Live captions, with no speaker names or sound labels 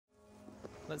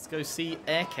Let's go see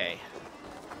Erke.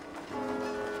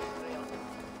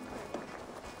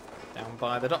 Down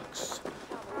by the docks.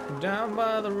 Down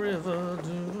by the river.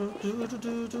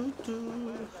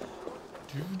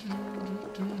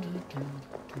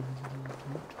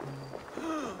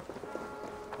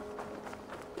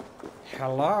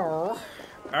 Hello,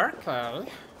 Erke.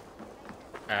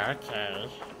 Erke,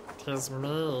 'tis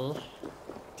me.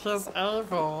 'Tis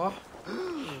Eivor.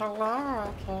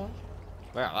 Hello, Erke.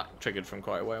 Wow, that triggered from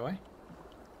quite a way away.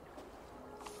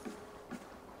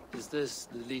 Is this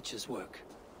the Leech's work?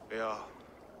 Yeah.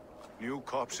 New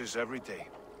corpses every day.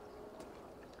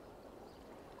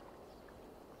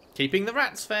 Keeping the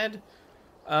rats fed.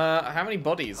 How many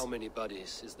bodies? How many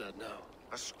bodies is that now?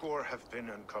 A score have been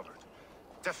uncovered.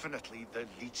 Definitely the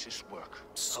Leech's work.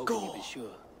 How can you be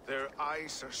sure? Their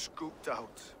eyes are scooped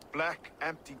out. Black,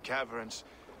 empty caverns.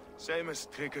 Same as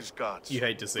Trigger's gods. You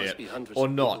hate to see Must be it. hundreds Or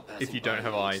of people not, if passing you don't by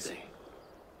have each eyes. day.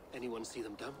 Anyone see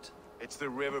them dumped? It's the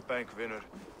riverbank, Vinner.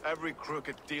 Every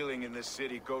crooked dealing in this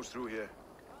city goes through here.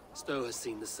 Stowe has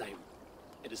seen the same.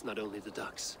 It is not only the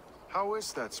ducks. How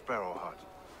is that Sparrow Hut?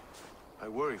 I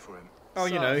worry for him. Oh,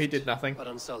 you know, he Soft, did nothing. But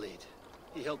unsullied.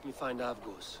 He helped me find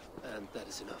Avgos, and that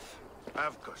is enough.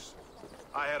 Avgos.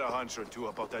 I had a hunch or two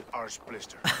about that arse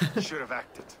blister. Should have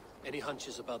acted. Any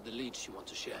hunches about the Leech you want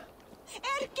to share?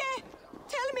 Erke!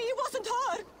 Tell me it wasn't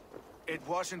her! It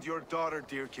wasn't your daughter,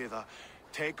 dear Kida.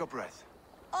 Take a breath.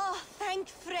 Oh, thank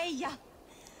Freya.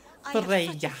 I have such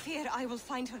Freya. a fear I will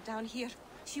find her down here.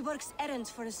 She works errands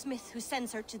for a smith who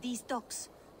sends her to these docks.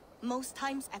 Most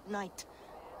times at night.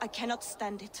 I cannot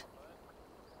stand it.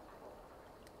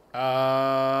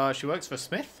 She works for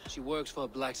Smith? She works for a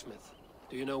blacksmith.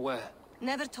 Do you know where?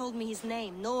 Never told me his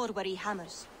name, nor where he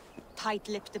hammers.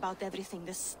 Tight-lipped about everything,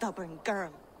 the stubborn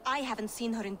girl. I haven't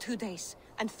seen her in 2 days,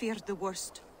 and feared the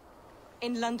worst.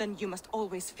 In London, you must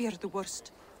always fear the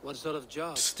worst. What sort of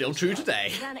job? Still true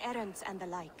today. Ran errands and the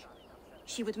like.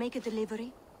 She would make a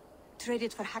delivery, trade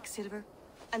it for hack silver,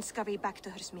 and scurry back to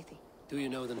her smithy. Do you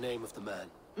know the name of the man?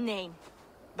 Name.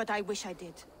 But I wish I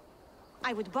did.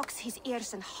 I would box his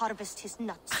ears and harvest his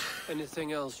nuts.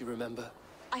 Anything else you remember?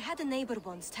 I had a neighbor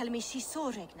once tell me she saw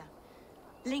Regna,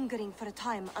 lingering for a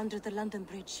time under the London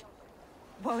Bridge.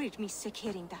 Worried me sick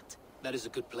hearing that. That is a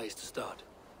good place to start.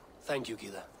 Thank you,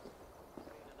 Gila.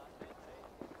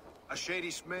 A shady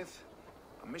smith,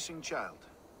 a missing child.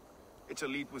 It's a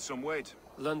lead with some weight.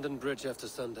 London Bridge after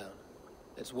sundown.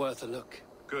 It's worth a look.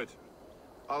 Good.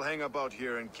 I'll hang about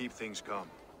here and keep things calm.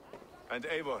 And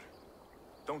Eivor,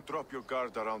 don't drop your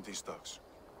guard around these docks.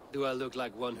 Do I look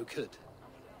like one who could?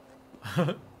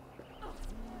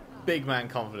 Big man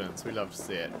confidence. We love to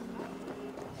see it.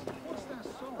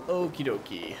 Okie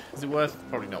dokie. Is it worth?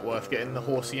 Probably not worth getting the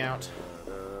horsey out.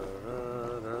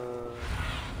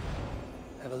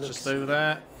 Have a look. Just over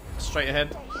there. Straight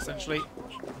ahead, essentially.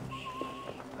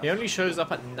 He only shows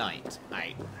up at night.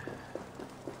 Aye.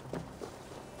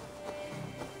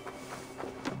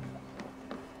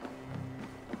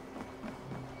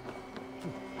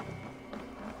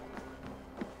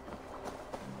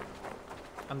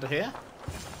 Under here?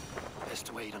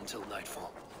 Best wait until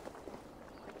nightfall.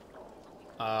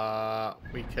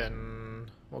 We can...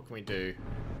 What can we do?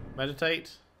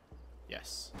 Meditate?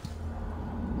 Yes.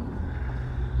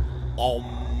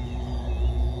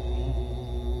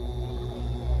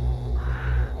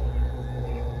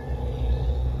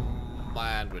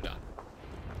 And we're done.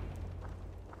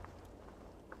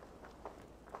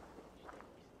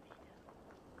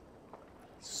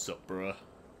 Sup, bruh?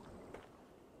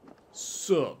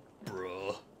 Sup,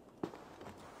 bruh?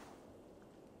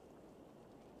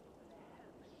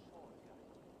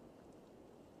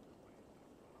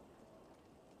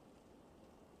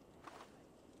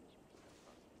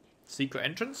 Secret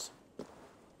entrance?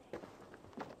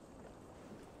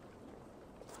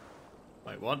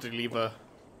 Wait, what? Did he leave a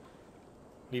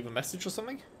message or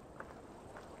something?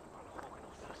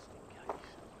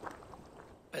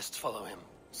 Best follow him.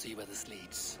 See where this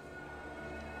leads.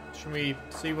 Should we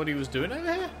see what he was doing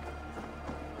over here?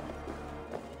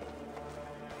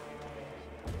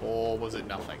 Or was it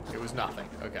nothing? It was nothing.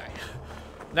 Okay.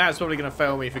 Now it's probably going to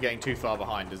fail me for getting too far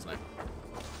behind, isn't it?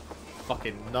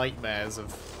 Fucking nightmares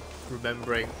of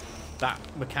remembering that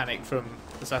mechanic from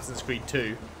Assassin's Creed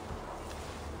 2.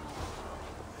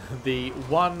 The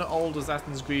one old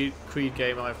Assassin's Creed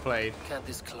game I've played. Can't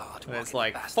this clod And walk it's any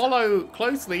like, faster? follow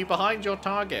closely behind your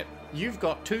target. You've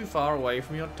got too far away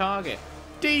from your target.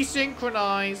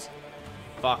 Desynchronize.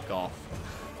 Fuck off.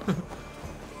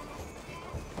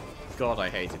 God, I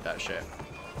hated that shit.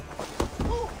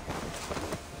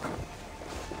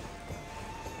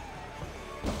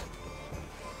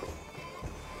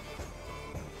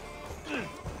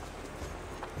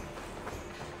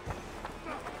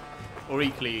 Or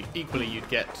equally you'd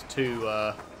get two...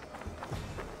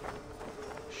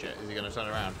 Shit, is he going to turn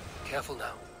around? Careful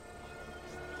now.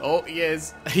 Oh, he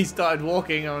is. He started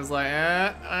walking. I was like,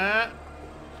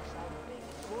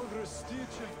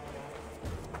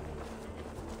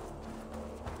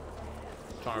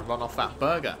 Trying to run off that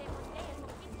burger.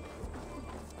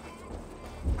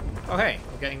 Oh, hey,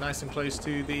 we're getting nice and close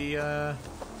to the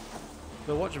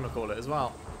whatchamacallit as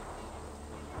well.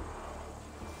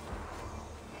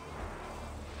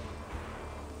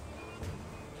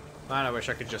 Man, I wish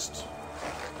I could just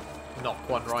knock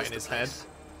one right in his head.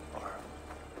 Or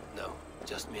no,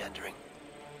 just meandering.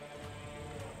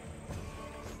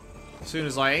 As soon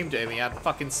as I aimed at him, he had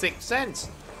fucking 6 cents.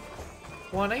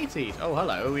 180. Oh,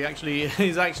 hello.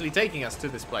 He's actually taking us to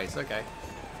this place. Okay.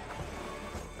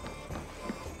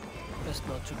 Best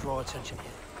not to draw attention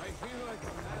here.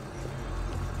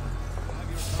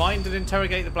 Find and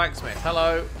interrogate the blacksmith.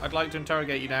 Hello. I'd like to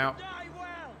interrogate you now.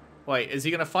 Wait, is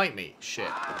he going to fight me? Shit.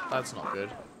 That's not good.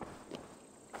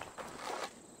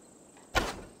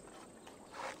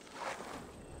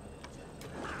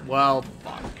 Well,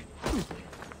 fuck.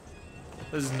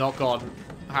 This has not gone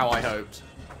how I hoped.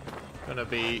 Gonna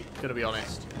be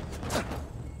honest.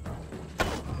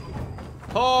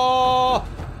 Oh!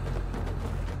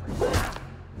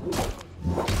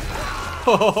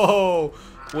 Oh!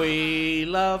 We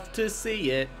love to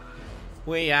see it.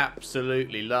 We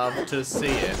absolutely love to see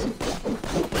it.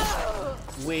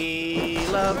 We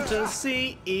love to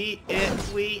see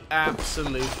it. We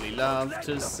absolutely love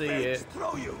to see it.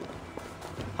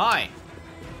 Hi.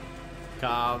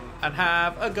 Come and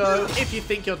have a go. If you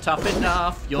think you're tough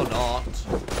enough, you're not.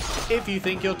 If you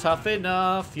think you're tough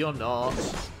enough, you're not.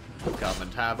 Come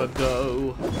and have a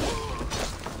go.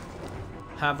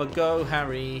 Have a go,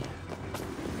 Harry.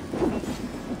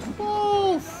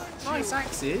 Oh, nice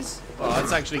axes. Well,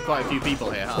 it's actually quite a few people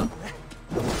here, huh?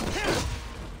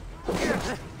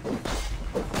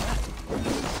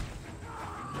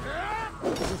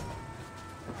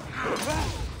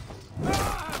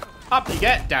 Up you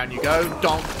get, down you go.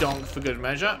 Donk, donk for good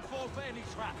measure.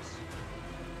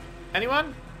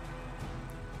 Anyone?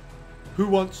 Who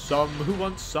wants some? Who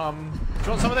wants some? Do you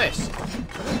want some of this?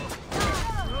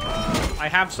 I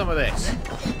have some of this.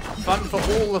 Fun for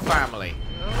all the family.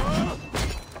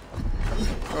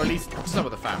 Or at least some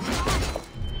of the family.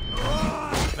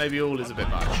 Maybe all is a bit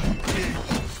much.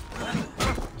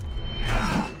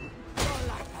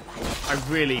 I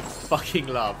really fucking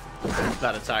love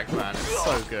that attack, man. It's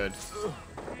so good.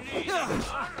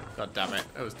 God damn it.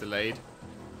 It was delayed.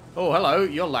 Oh, hello.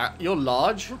 You're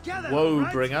large. Whoa,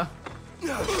 bringer.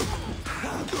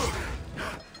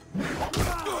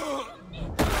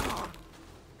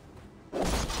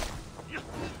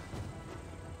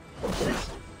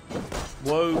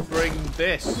 Whoa, bring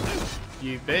this,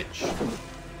 you bitch.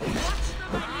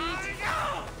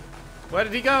 Where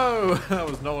did he go? That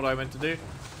was not what I meant to do.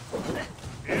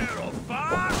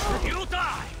 You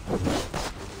die.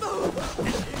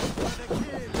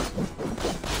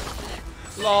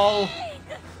 LOL.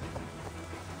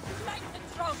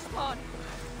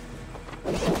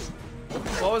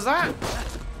 What was that?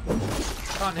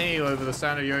 Can't hear you over the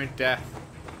sound of your own death.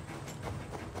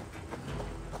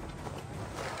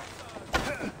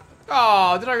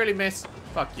 Oh, did I really miss?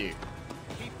 Fuck you.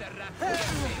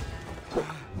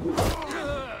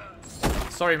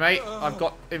 Sorry, mate. I've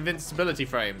got invincibility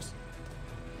frames.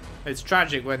 It's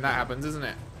tragic when that happens, isn't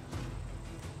it?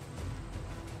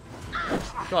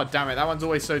 God damn it. That one's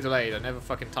always so delayed. I never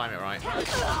fucking time it right.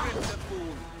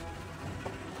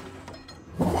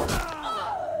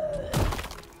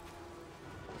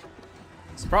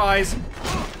 Surprise!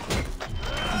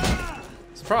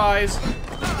 Surprise!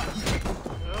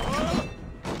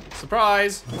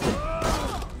 Surprise!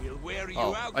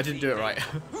 Oh, I didn't do it right.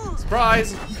 Surprise!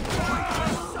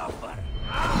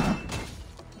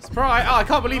 Surprise! Oh, I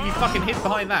can't believe you fucking hid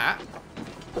behind that.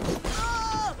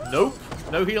 Nope.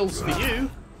 No heals for you.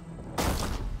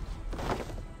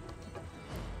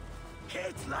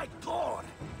 It's like Thor.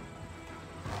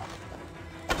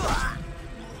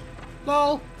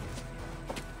 LOL.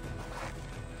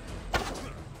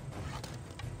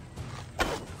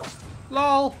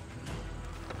 LOL.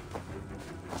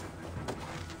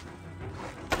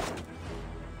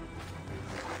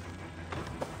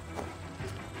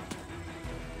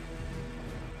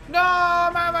 No,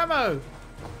 I'm out of ammo.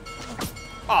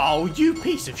 Oh, you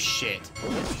piece of shit.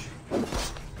 Time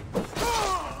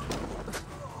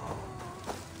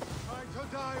to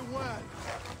die well.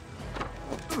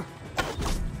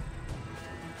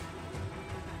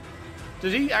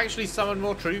 Did he actually summon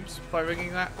more troops by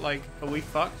ringing that? Like, are we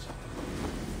fucked?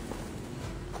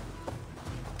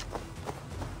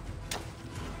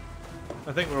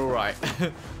 I think we're all right.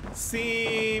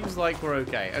 Seems like we're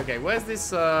okay. Okay, where's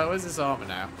this armor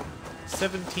now?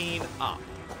 17 up.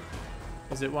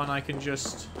 Is it one I can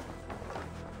just...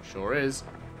 Sure is.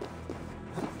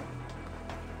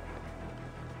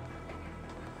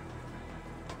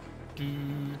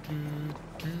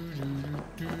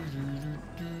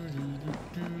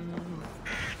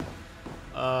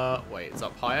 Wait, it's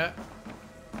up higher.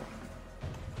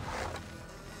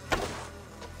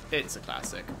 It's a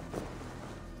classic.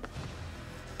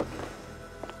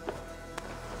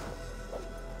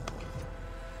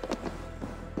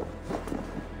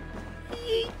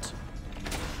 Yeet.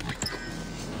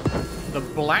 The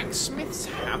blacksmith's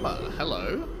hammer.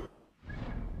 Hello.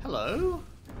 Hello.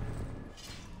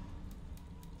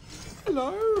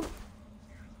 Hello.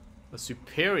 The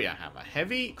superior hammer.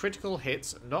 Heavy critical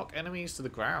hits knock enemies to the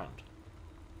ground.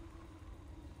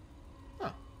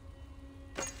 Huh.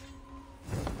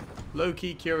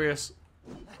 Low-key curious.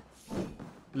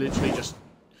 Literally just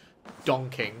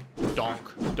donking.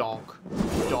 Donk, donk,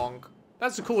 donk.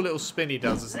 That's a cool little spin he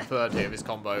does as the third hit of his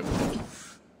combo.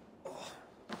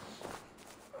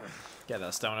 Get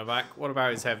that stamina back. What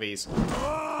about his heavies?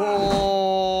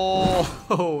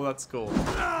 Oh, that's cool.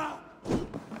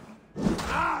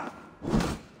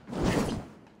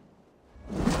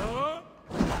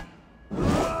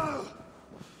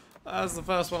 That's the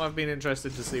first one I've been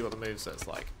interested to see what the moveset's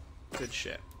like. Good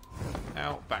shit.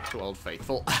 Now, back to Old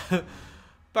Faithful.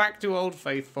 Back to Old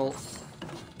Faithful.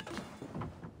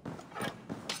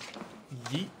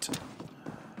 Yeet.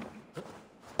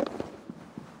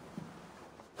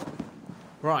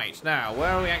 Right, now, where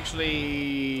are we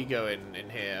actually going in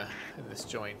here? In this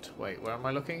joint? Wait, where am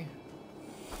I looking?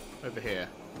 Over here.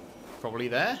 Probably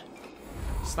there?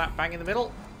 Snap bang in the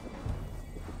middle.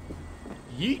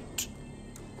 Yeet.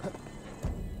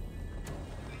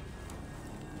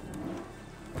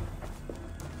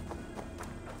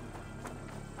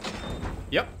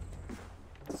 Yep.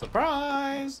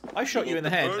 Surprise! I shot you in the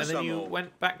head and then you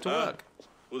went back to work.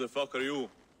 Who the fuck are you?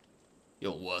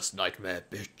 Your worst nightmare,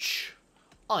 bitch.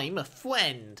 I'm a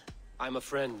friend. I'm a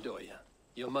friend, Doya.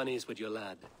 Your money's with your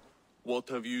lad. What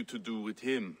have you to do with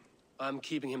him? I'm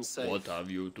keeping him safe. What have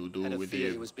you to do Had a with fear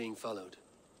him? he was being followed.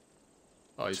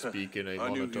 I speak in a I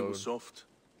knew he monotone. was soft.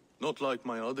 Not like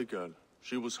my other girl.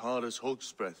 She was hard as hog's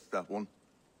breath, that one.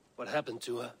 What happened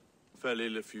to her? Fell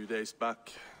ill a few days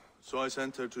back. So I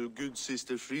sent her to good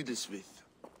Sister Frideswith.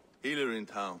 Healer in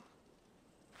town.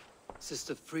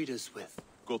 Sister Frideswith.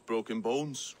 Got broken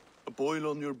bones, a boil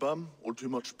on your bum, or too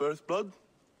much birth blood?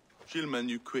 She'll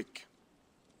mend you quick.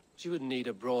 She would need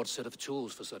a broad set of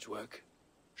tools for such work.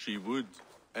 She would,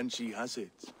 and she has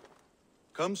it.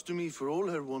 Comes to me for all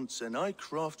her wants, and I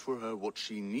craft for her what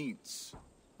she needs.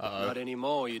 Not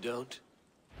anymore, you don't.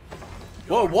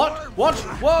 Whoa, what? What?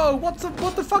 Whoa, what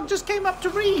the fuck just came up to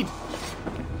read?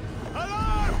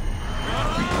 Alarm!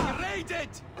 You're being raided!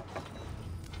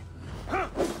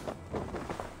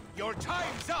 Your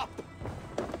time's up!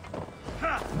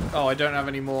 Oh, I don't have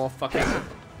any more fucking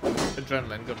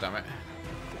adrenaline, god damn it.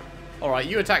 Alright,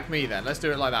 you attack me then. Let's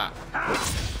do it like that.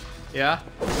 Yeah?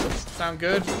 Sound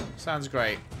good? Sounds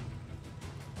great.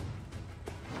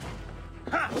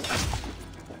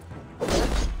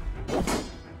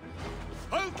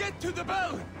 I'll get to the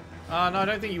bell! No, I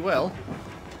don't think you will.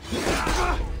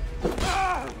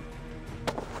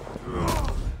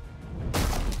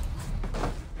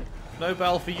 No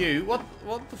bell for you. What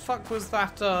the fuck was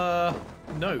that,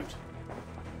 note?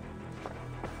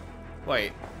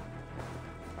 Wait.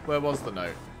 Where was the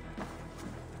note?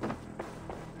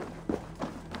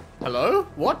 Hello?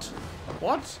 What?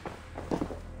 What?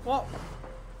 What?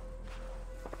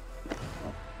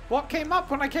 What came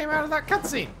up when I came out of that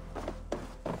cutscene?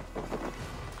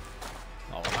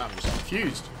 Oh, I'm just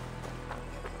confused.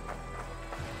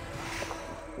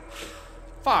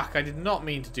 Fuck, I did not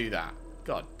mean to do that.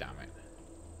 God damn it.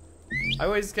 I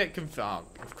always get confused. Oh,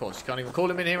 of course, you can't even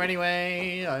call him in here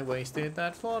anyway. I wasted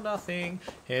that for nothing.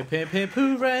 Hip hip hip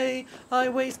hooray. I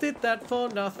wasted that for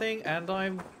nothing. And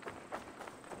I'm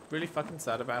really fucking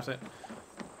sad about it.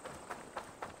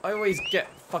 I always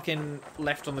get fucking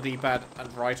left on the D-pad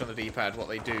and right on the D-pad what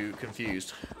they do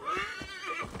confused.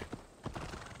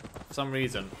 For some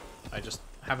reason, I just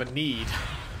have a need.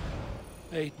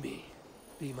 Aid me.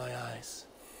 Be my eyes.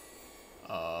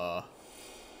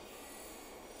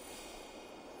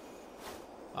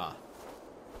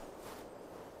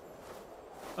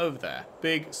 Over there.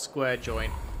 Big square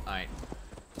joint. Alright.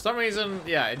 For some reason,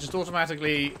 yeah, it just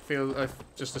automatically feels...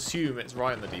 just assume it's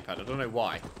right on the D-pad. I don't know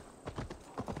why.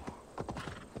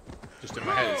 Just in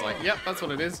my head, it's like, yep, that's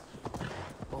what it is.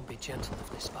 Won't be gentle if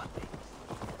they spot me.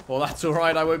 Well, that's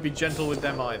alright, I won't be gentle with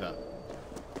them either.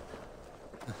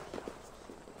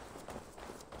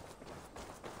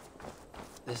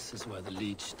 This is where the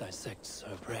Leech dissects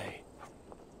her prey.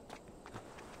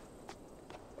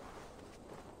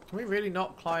 Can we really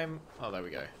not climb? Oh, there we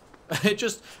go.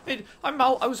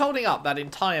 I was holding up that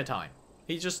entire time.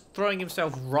 He's just throwing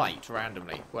himself right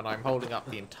randomly when I'm holding up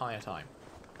the entire time.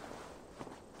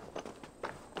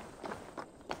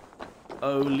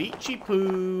 Oh, Leechy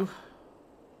poo.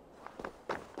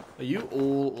 Are you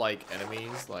all, like,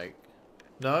 enemies? Like,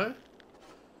 no?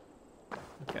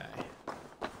 Okay.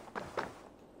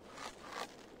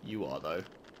 You are, though.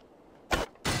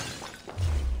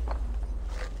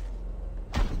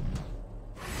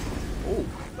 Oh,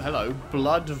 hello.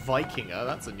 Blood Vikinger.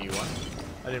 That's a new one.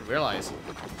 I didn't realize.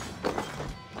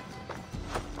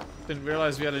 Didn't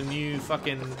realize we had a new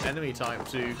fucking enemy type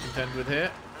to contend with here.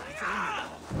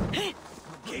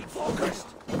 Keep focused.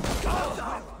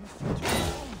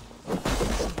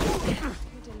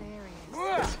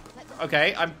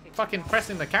 Okay, I'm fucking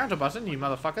pressing the counter button, you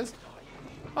motherfuckers.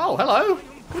 Oh, hello.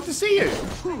 Good to see you.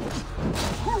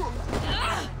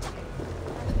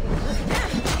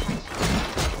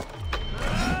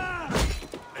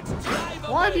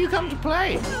 Why have you come to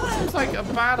play? Seems like a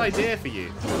bad idea for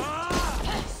you.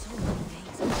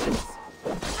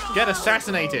 Get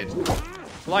assassinated.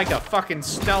 Like a fucking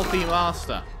stealthy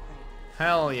master.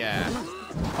 Hell yeah.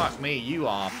 Fuck me, you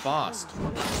are fast.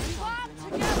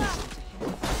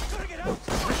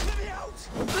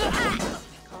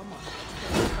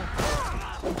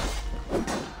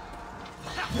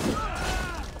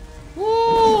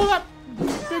 Woo! That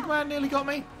big man nearly got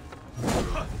me.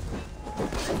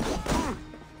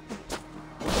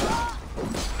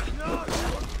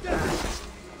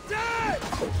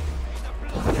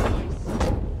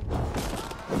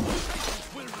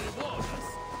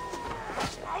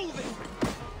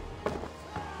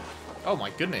 Oh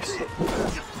my goodness.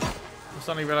 I'm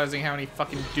suddenly realizing how many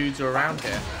fucking dudes are around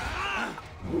here.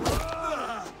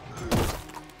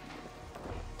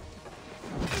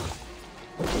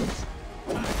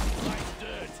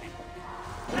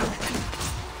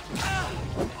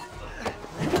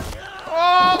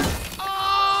 Oh!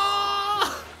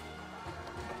 Oh!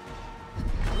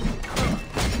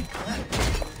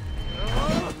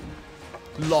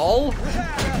 LOL.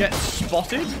 Get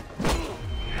spotted.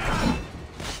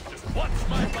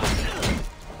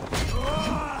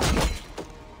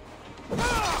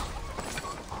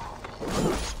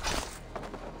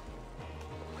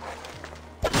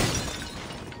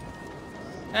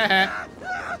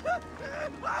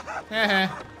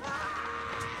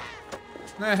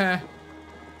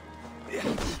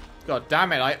 God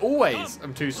damn it, I always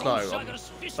am too slow.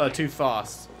 Too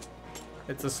fast.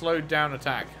 It's a slowed down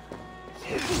attack.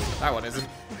 That one isn't.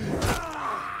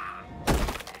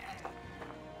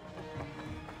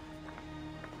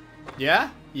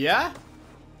 Yeah? Yeah?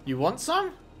 You want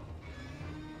some?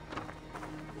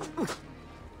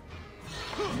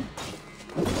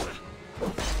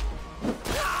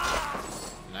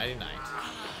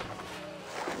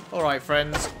 Alright,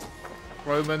 friends.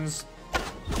 Romans.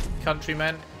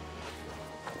 Countrymen.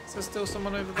 Is there still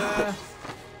someone over there?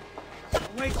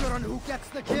 Wager on who gets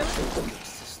the kill?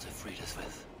 Sister freed us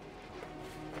with.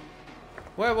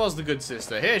 Where was the good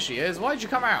sister? Here she is. Why'd you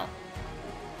come out?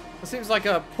 That seems like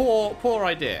a poor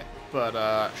idea,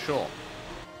 but sure.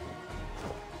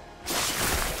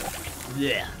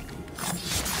 Yeah.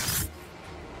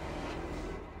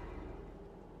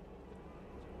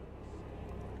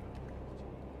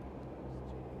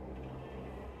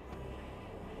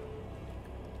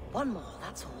 One more,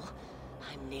 that's all.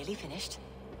 I'm nearly finished.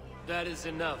 That is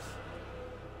enough.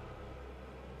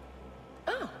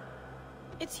 Oh,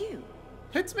 it's you.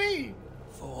 It's me.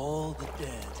 For all the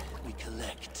dead we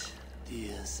collect,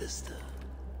 dear sister,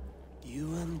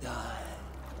 you and I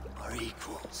are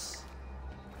equals.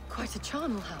 Quite a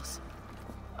charnel house.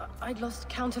 I'd lost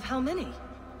count of how many.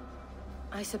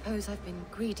 I suppose I've been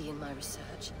greedy in my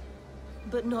research,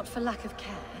 but not for lack of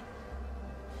care.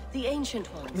 The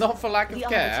ancient ones. Not for lack of the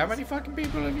care. How arbiters, many fucking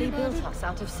people have you They built murdered? us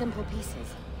out of simple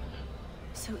pieces.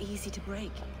 So easy to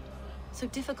break. So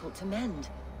difficult to mend.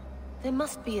 There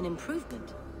must be an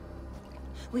improvement.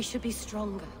 We should be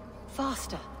stronger,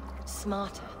 faster,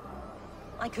 smarter.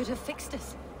 I could have fixed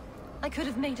us. I could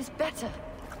have made us better.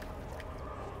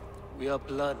 We are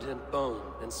blood and bone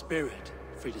and spirit,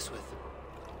 freed us with.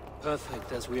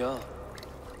 Perfect as we are.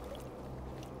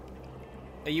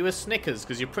 Are you a Snickers?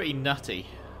 Because you're pretty nutty.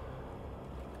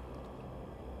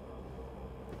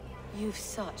 You've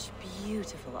such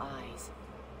beautiful eyes.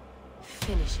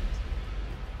 Finish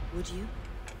it. Would you?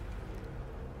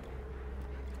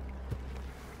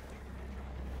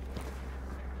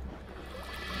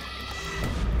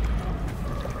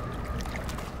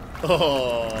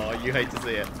 Oh, you hate to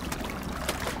see it.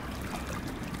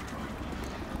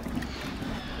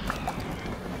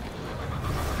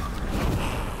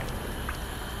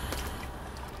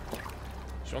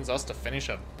 She wants us to finish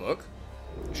her book?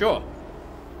 Sure.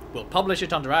 We'll publish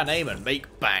it under our name and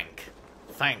make bank.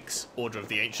 Thanks, Order of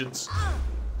the Ancients.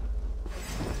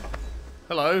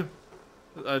 Hello.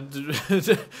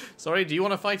 Sorry, do you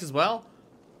want to fight as well?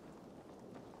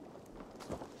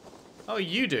 Oh,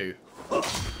 you do.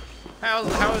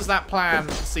 How is that plan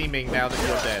seeming now that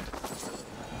you're dead?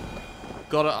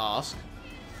 Gotta ask.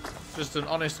 Just an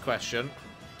honest question.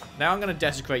 Now I'm gonna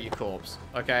desecrate your corpse.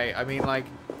 Okay, I mean, like,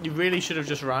 you really should have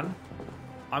just run.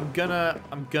 I'm gonna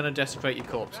desecrate your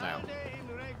corpse now.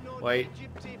 Wait.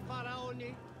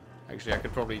 Actually, I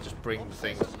could probably just bring the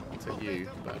thing to you,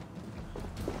 but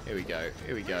here we go.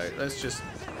 Here we go. Let's just.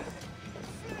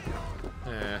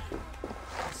 Yeah.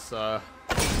 So.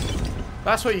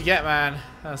 That's what you get, man.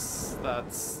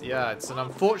 That's yeah. It's an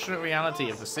unfortunate reality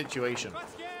of the situation.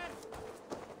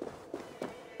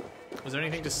 Was there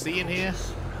anything to see in here?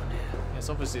 Yes,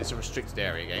 obviously it's a restricted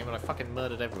area game, but I fucking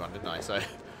murdered everyone, didn't I? So,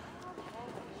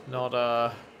 not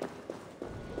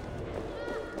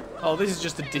Oh, this is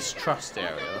just a distrust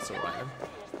area. That's alright then.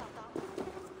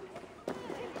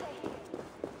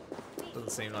 Doesn't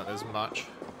seem like there's much.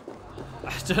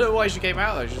 I don't know why she came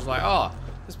out though. She's like, oh,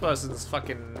 this person's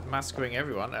fucking massacring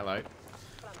everyone. Hello.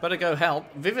 Better go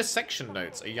help. Vivisection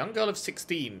notes. A young girl of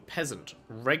 16, peasant.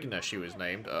 Regna, she was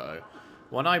named. Uh-oh.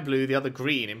 One eye blue, the other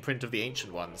green, imprint of the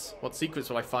ancient ones. What secrets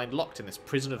will I find locked in this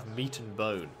prison of meat and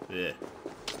bone? Ugh.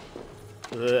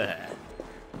 Ugh.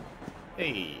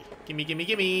 Hey. Gimme, gimme,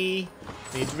 gimme.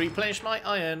 Need to replenish my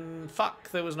iron.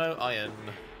 Fuck, there was no iron.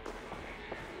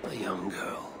 A young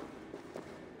girl.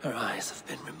 Her eyes have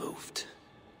been removed.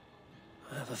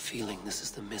 I have a feeling this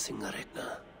is the missing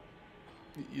Regna.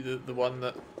 The one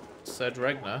that said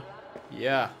Regna?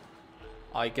 Yeah.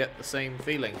 I get the same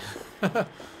feeling.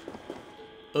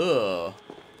 Ugh.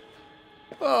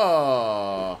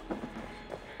 Oh.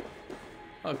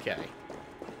 Okay.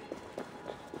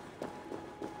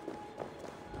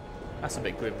 That's a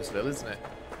bit Grimsville, isn't it?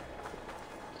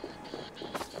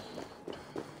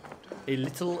 A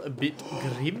little bit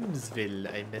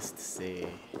Grimsville, I must say.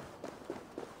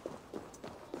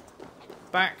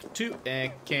 Back to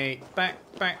AK. Back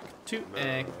to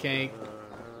AK.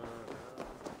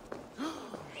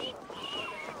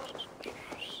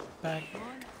 Back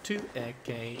to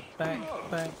AK.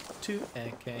 Back to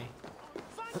AK.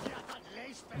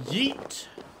 Yeet.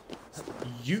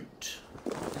 Ute.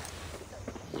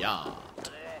 Yard.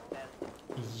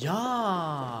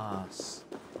 Yas.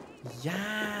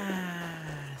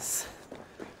 Yes.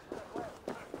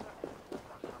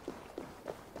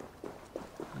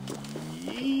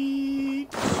 Yeet.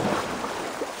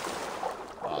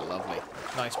 Oh, lovely.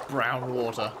 Nice brown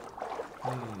water.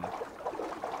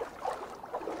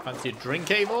 Fancy a drink,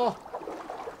 Eivor?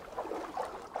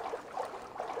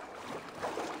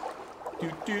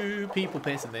 Do people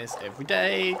piss in this every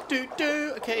day.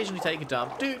 Do occasionally take a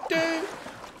dump. Do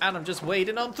and I'm just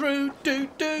wading on through. Do.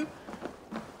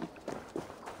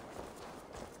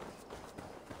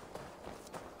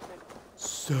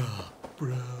 Sup,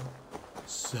 bro?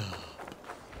 Sup?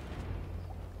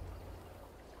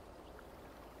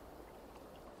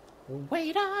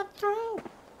 Wade on through.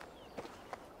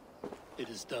 It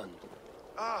is done.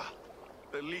 Ah,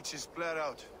 the Leech is flared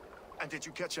out. And did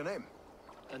you catch her name?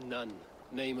 A nun,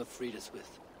 name of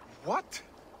Friedeswith. What?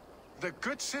 The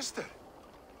good sister?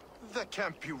 That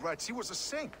can't be right. She was a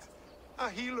saint. A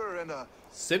healer and a...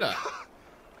 Sinner.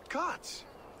 Gods.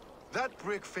 That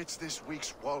brick fits this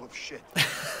week's wall of shit.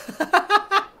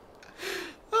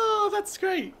 Oh, that's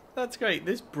great. That's great.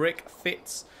 This brick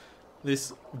fits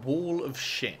this wall of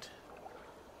shit.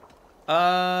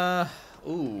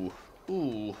 Ooh.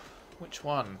 Which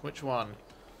one?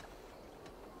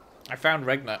 I found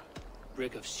Regna.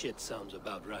 Brick of shit sounds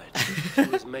about right. She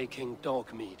was making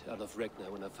dog meat out of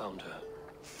Regna when I found her.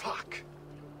 Fuck.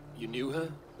 You knew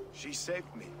her? She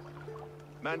saved me.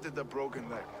 Mended the broken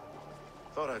leg.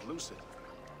 Thought I'd lose it.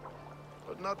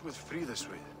 But not with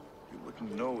Friedeswith. You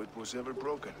wouldn't know it was ever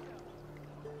broken.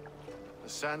 The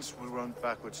sands will run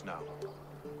backwards now.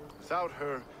 Without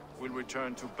her, we'll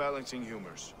return to balancing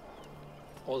humors.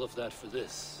 All of that for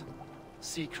this.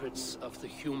 Secrets of the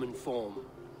human form.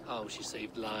 How she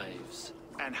saved lives.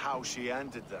 And how she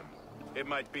ended them. It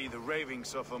might be the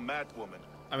ravings of a madwoman.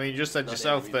 I mean, you just said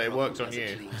yourself that it worked on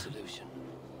you.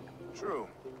 True.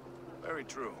 Very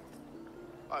true.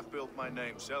 I've built my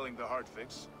name selling the heart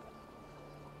fix.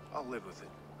 I'll live with it.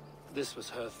 This was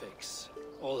her fix.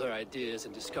 All her ideas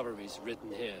and discoveries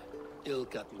written here.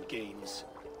 Ill-gotten gains.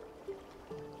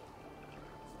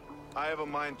 I have a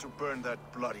mind to burn that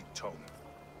bloody tome.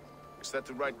 Is that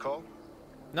the right call?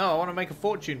 No, I want to make a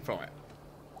fortune from it.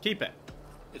 Keep it.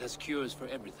 It has cures for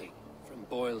everything, from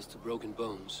boils to broken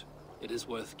bones. It is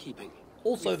worth keeping.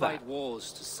 Also we that. fight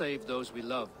wars to save those we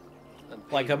love. And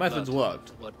pay Like her with method's blood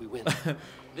worked. What we win.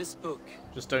 This book.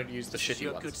 Just don't use the is shitty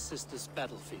your ones. good sister's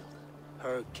battlefield.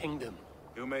 Her kingdom.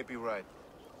 You may be right.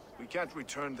 We can't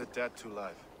return the dead to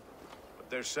life. But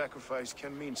their sacrifice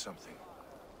can mean something.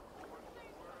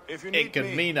 If you need It could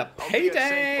me, mean a I'll be at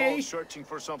St. payday. Paul searching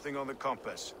for something on the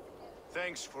compass.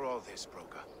 Thanks for all this,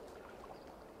 Broca.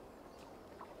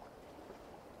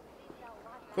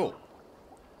 Cool.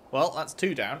 Well, that's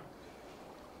 2 down.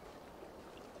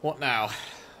 What now?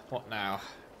 What now?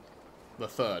 The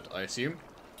 3rd, I assume.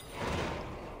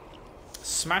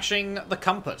 Smashing the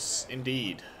compass,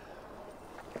 indeed.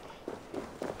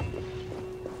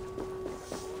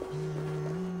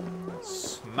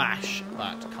 Smash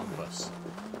that compass.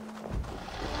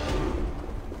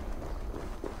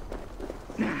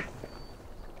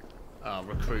 Oh,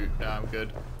 recruit. No, I'm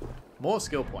good. More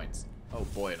skill points. Oh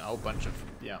boy, and a whole bunch of...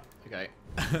 Yeah, okay.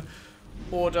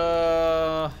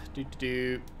 Order...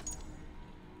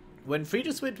 When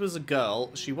Friedeswit was a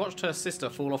girl, she watched her sister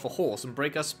fall off a horse and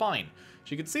break her spine.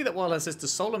 She could see that while her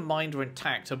sister's soul and mind were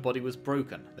intact, her body was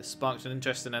broken. This sparked an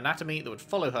interest in anatomy that would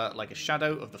follow her like a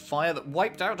shadow of the fire that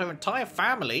wiped out her entire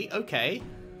family. Okay.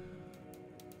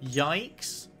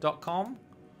 Yikes.com.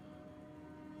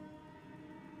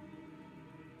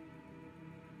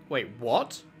 Wait,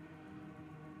 what?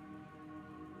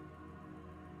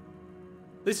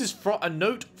 This is a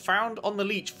note found on the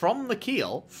Leech from the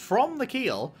keel. From the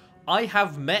keel, I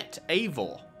have met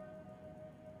Eivor.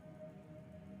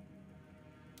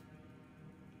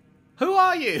 Who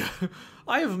are you?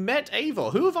 I have met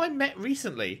Eivor. Who have I met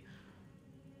recently?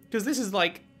 Because this is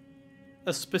like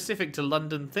a specific to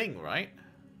London thing, right?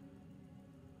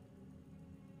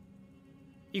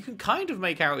 You can kind of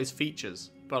make out his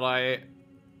features, but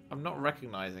I'm not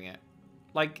recognizing it.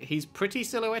 Like, he's pretty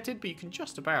silhouetted, but you can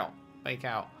just about make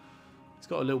out. He's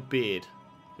got a little beard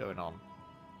going on.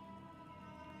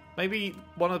 Maybe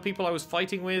one of the people I was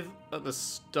fighting with at the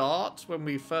start when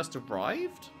we first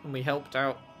arrived? When we helped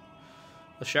out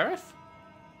the sheriff?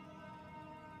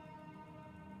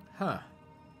 Huh.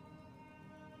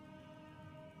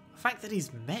 The fact that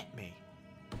he's met me.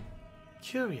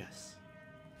 Curious.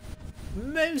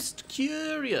 Most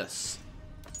curious.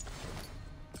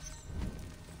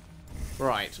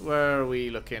 Right, where are we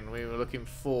looking? We were looking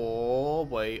for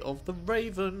Way of the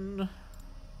Raven.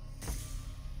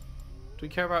 Do we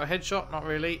care about headshot? Not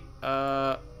really.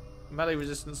 Melee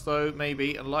resistance though,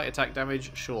 maybe. And light attack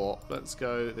damage, sure. Let's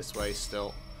go this way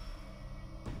still.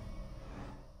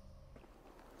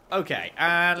 Okay,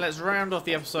 and let's round off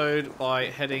the episode by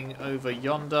heading over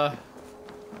yonder.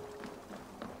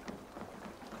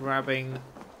 Grabbing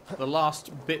the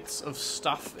last bits of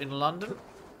stuff in London.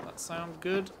 That sound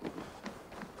good?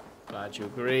 Glad you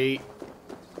agree.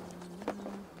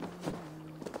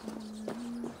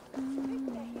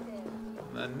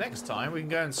 And then next time we can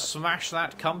go and smash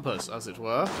that compass, as it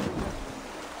were.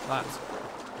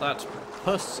 That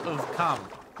puss of cum.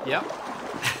 Yep.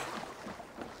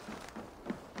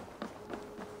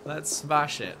 Let's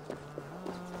smash it.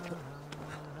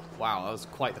 Wow, that was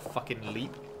quite the fucking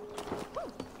leap.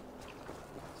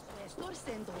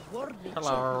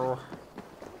 Hello.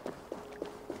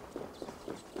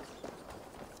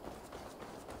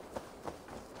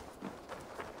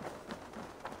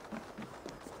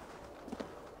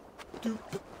 Doop.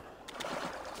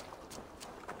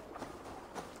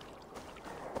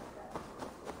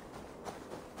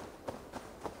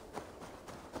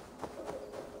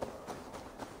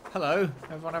 Hello,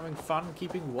 everyone having fun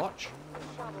keeping watch?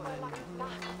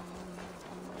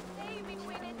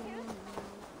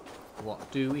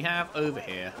 What do we have over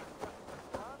here?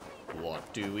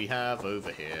 What do we have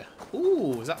over here?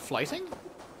 Ooh, is that flighting?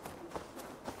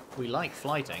 We like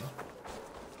flighting.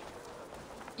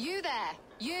 You there,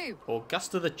 you!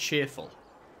 Augusta the Cheerful.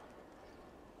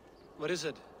 What is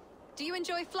it? Do you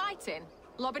enjoy flighting?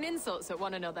 Lobbing insults at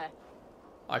one another?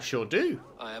 I sure do.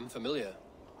 I am familiar.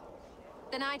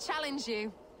 Then I challenge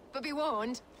you. But be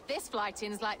warned, this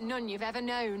flighting's like none you've ever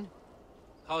known.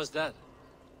 How is that?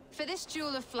 For this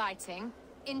duel of flighting,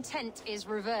 intent is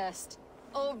reversed.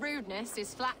 All rudeness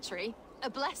is flattery, a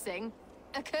blessing,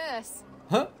 a curse.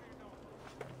 Huh?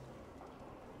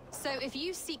 So if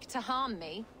you seek to harm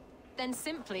me, then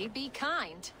simply be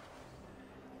kind.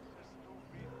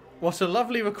 What a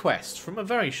lovely request from a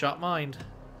very sharp mind.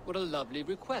 What a lovely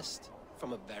request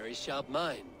from a very sharp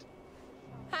mind.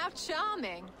 How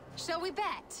charming. Shall we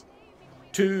bet?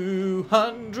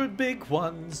 200 big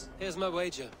ones. Here's my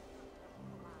wager.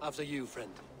 After you,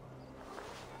 friend.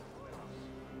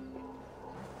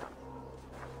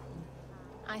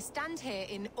 I stand here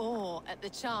in awe at the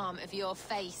charm of your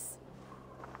face.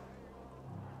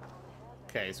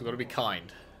 Okay, so we've got to be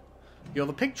kind. You're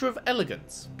the picture of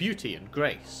elegance, beauty, and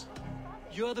grace.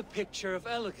 You're the picture of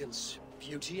elegance,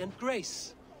 beauty, and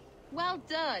grace. Well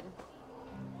done.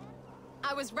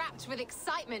 I was wrapped with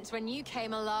excitement when you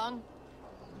came along.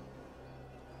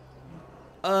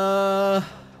 Oh,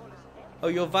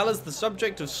 your valor's the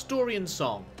subject of story and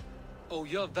song. Oh,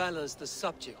 your valor's the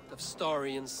subject of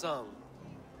story and song.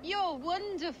 You're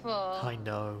wonderful. I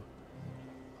know.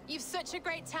 You've such a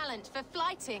great talent for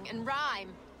flighting and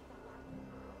rhyme.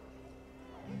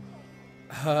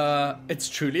 It's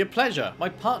truly a pleasure. My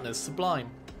partner's sublime.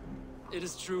 It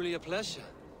is truly a pleasure.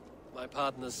 My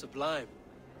partner's sublime.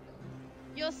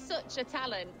 You're such a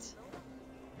talent.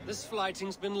 This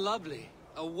flighting's been lovely.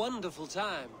 A wonderful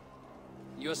time.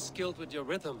 You're skilled with your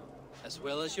rhythm, as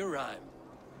well as your rhyme.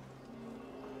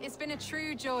 It's been a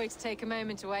true joy to take a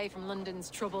moment away from London's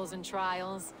troubles and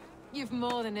trials. You've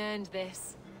more than earned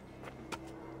this.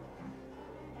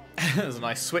 There's a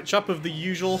nice switch up of the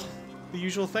usual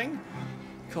thing.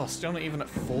 God, still not even at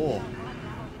 4.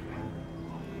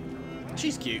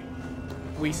 She's cute.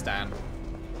 We stand.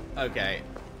 Okay,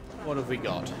 what have we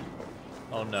got?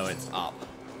 Oh no, it's up.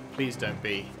 Please don't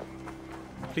be.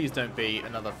 Please don't be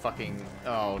another fucking...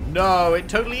 Oh no, it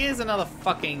totally is another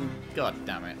fucking... God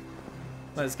damn it.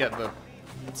 Let's get the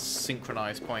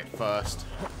synchronized point first.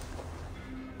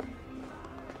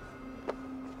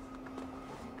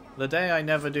 The day I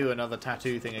never do another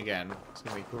tattoo thing again. It's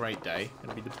going to be a great day. It's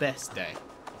going to be the best day.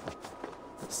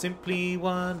 Simply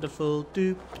wonderful.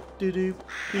 Doop doop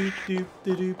doop doop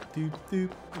doop doop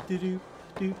doop doop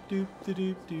doop doop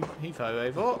doop doop.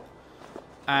 Heave-ho, Eivor.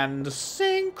 And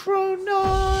synchronize.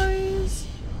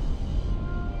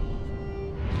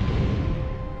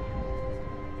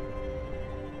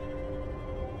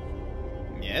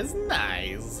 Yes,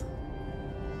 nice.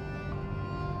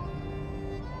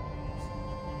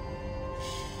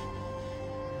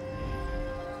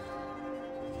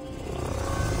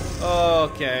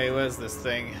 Okay, where's this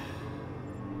thing?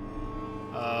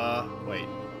 Wait.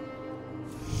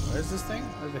 Where's this thing?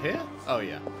 Over here? Oh,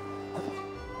 yeah.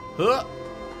 Huh!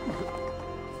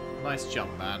 Nice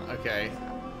jump, man. Okay.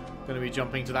 Gonna be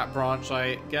jumping to that branch,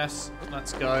 I guess.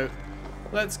 Let's go.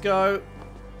 Let's go.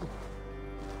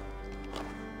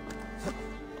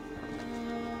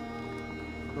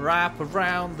 Wrap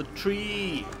around the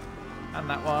tree. And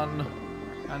that one.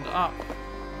 And up.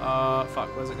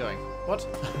 Fuck, where's it going? What?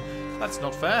 That's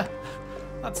not fair.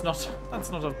 That's not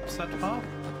a set path.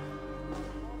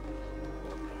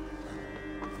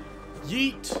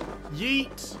 Yeet!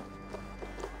 Yeet!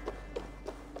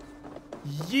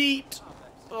 Yeet!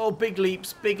 Oh, big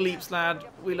leaps, lad.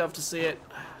 We love to see it.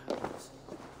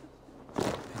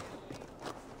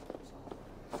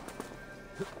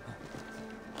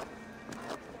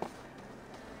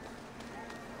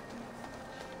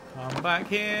 Come back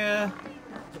here.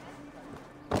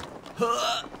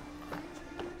 Huh.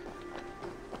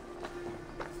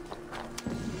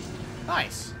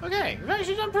 Nice. Okay, we've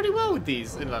actually done pretty well with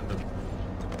these in London.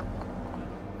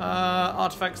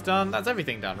 Artifacts done. That's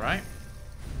everything done, right?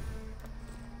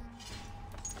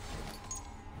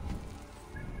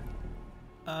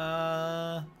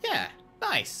 Yeah.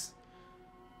 Nice.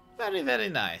 Very, very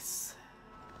nice.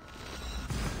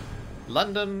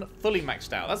 London fully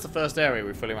maxed out. That's the first area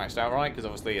we've fully maxed out, right? Because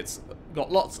obviously it's got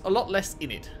a lot less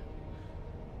in it.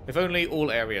 If only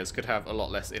all areas could have a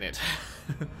lot less in it.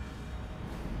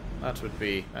 That would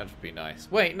be nice.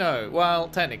 Wait, no. Well,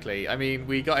 technically, I mean,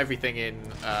 we got everything in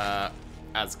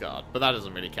Asgard, but that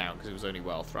doesn't really count because it was only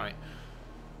wealth, right?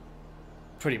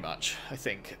 Pretty much, I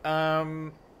think.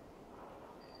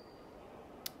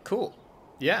 Cool.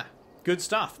 Yeah. Good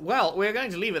stuff. Well, we're going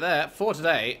to leave it there for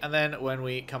today, and then when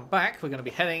we come back, we're going to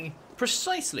be heading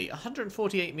precisely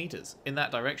 148 meters in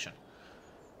that direction.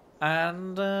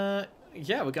 And,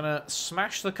 yeah, we're going to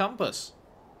smash the compass.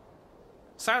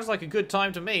 Sounds like a good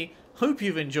time to me. Hope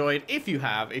you've enjoyed. If you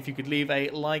have, if you could leave a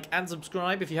like and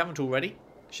subscribe if you haven't already.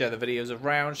 Share the videos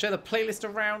around. Share the playlist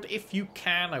around if you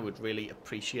can. I would really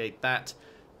appreciate that.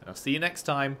 And I'll see you next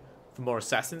time for more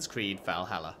Assassin's Creed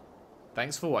Valhalla.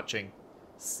 Thanks for watching.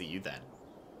 See you then.